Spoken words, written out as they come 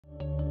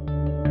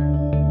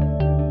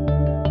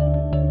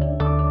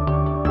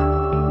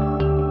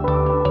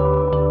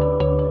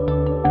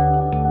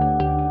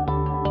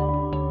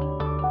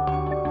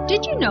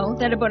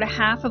that about a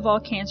half of all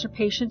cancer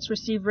patients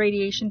receive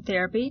radiation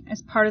therapy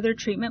as part of their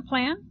treatment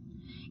plan?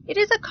 It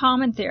is a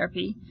common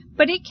therapy,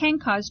 but it can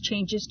cause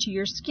changes to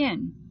your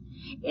skin.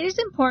 It is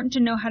important to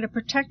know how to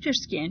protect your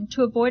skin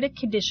to avoid a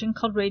condition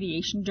called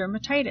radiation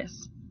dermatitis.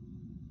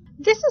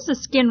 This is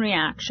a skin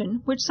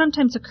reaction which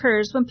sometimes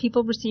occurs when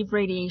people receive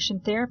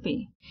radiation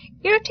therapy.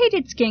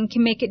 Irritated skin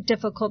can make it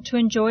difficult to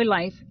enjoy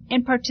life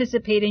and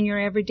participate in your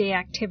everyday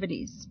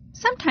activities.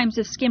 Sometimes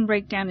if skin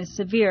breakdown is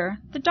severe,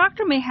 the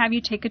doctor may have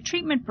you take a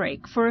treatment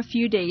break for a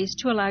few days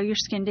to allow your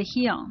skin to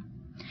heal.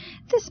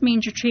 This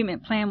means your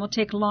treatment plan will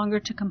take longer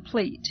to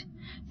complete.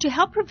 To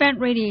help prevent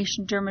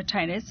radiation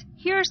dermatitis,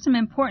 here are some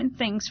important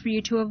things for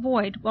you to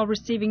avoid while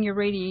receiving your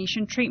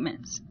radiation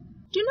treatments.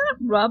 Do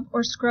not rub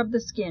or scrub the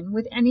skin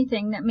with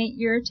anything that may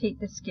irritate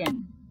the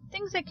skin.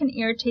 Things that can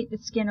irritate the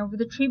skin over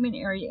the treatment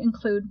area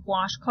include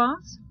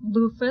washcloths,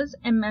 loofahs,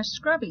 and mesh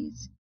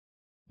scrubbies.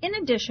 In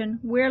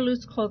addition, wear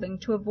loose clothing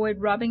to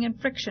avoid rubbing and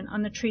friction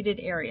on the treated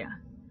area.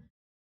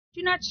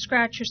 Do not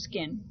scratch your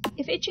skin.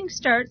 If itching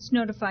starts,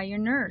 notify your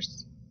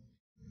nurse.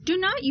 Do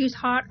not use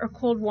hot or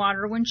cold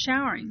water when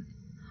showering.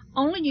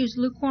 Only use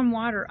lukewarm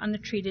water on the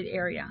treated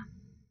area.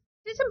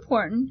 It is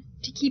important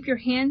to keep your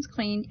hands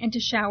clean and to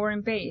shower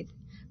and bathe,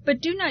 but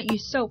do not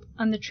use soap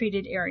on the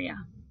treated area.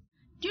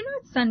 Do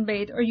not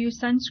sunbathe or use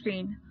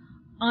sunscreen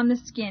on the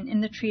skin in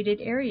the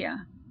treated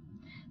area.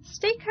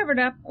 Stay covered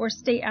up or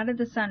stay out of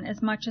the sun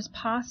as much as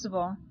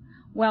possible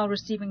while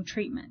receiving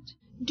treatment.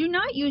 Do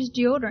not use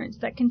deodorants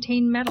that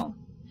contain metal.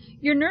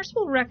 Your nurse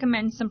will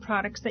recommend some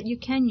products that you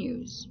can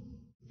use.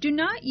 Do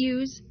not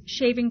use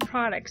shaving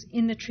products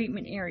in the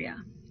treatment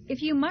area.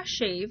 If you must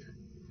shave,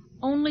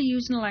 only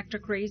use an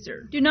electric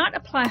razor. Do not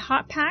apply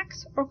hot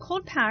packs or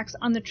cold packs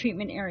on the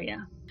treatment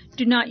area.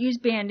 Do not use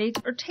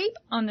band-aids or tape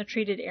on the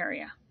treated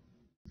area.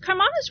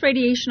 Karmanos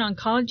radiation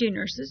oncology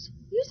nurses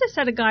use a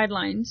set of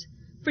guidelines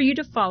for you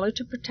to follow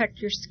to protect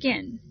your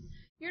skin.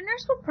 Your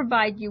nurse will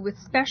provide you with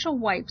special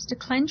wipes to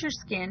cleanse your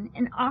skin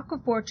and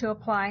aquaphor to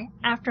apply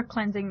after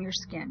cleansing your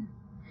skin.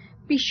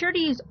 Be sure to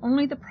use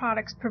only the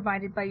products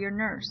provided by your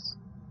nurse.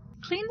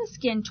 Clean the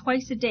skin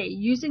twice a day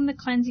using the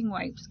cleansing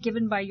wipes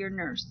given by your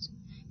nurse.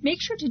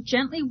 Make sure to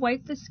gently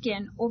wipe the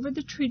skin over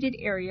the treated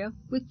area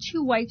with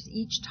 2 wipes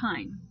each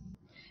time.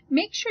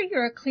 Make sure you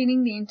are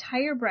cleaning the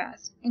entire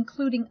breast,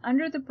 including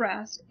under the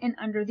breast and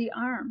under the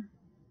arm.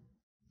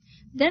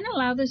 Then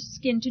allow the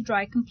skin to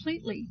dry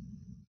completely.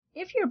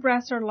 If your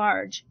breasts are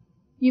large,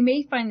 you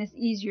may find this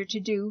easier to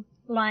do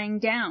lying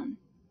down.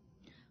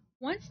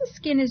 Once the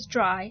skin is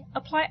dry,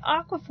 apply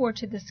aquaphor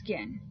to the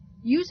skin.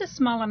 Use a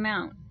small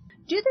amount.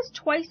 Do this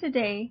twice a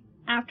day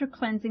after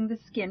cleansing the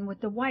skin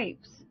with the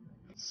wipes.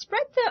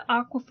 Spread the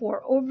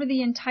aquaphor over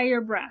the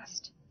entire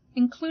breast,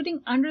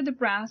 including under the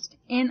breast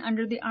and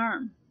under the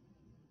arm.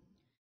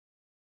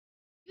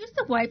 Use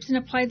the wipes and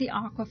apply the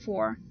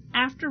aquaphor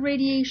after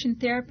radiation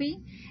therapy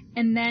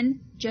and then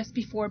just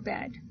before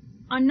bed.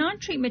 On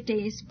non-treatment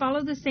days,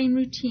 follow the same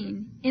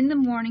routine in the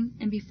morning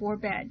and before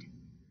bed.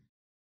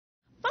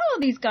 Follow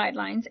these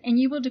guidelines and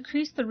you will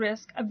decrease the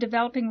risk of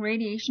developing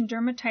radiation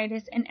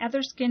dermatitis and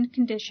other skin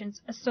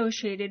conditions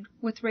associated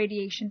with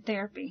radiation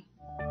therapy.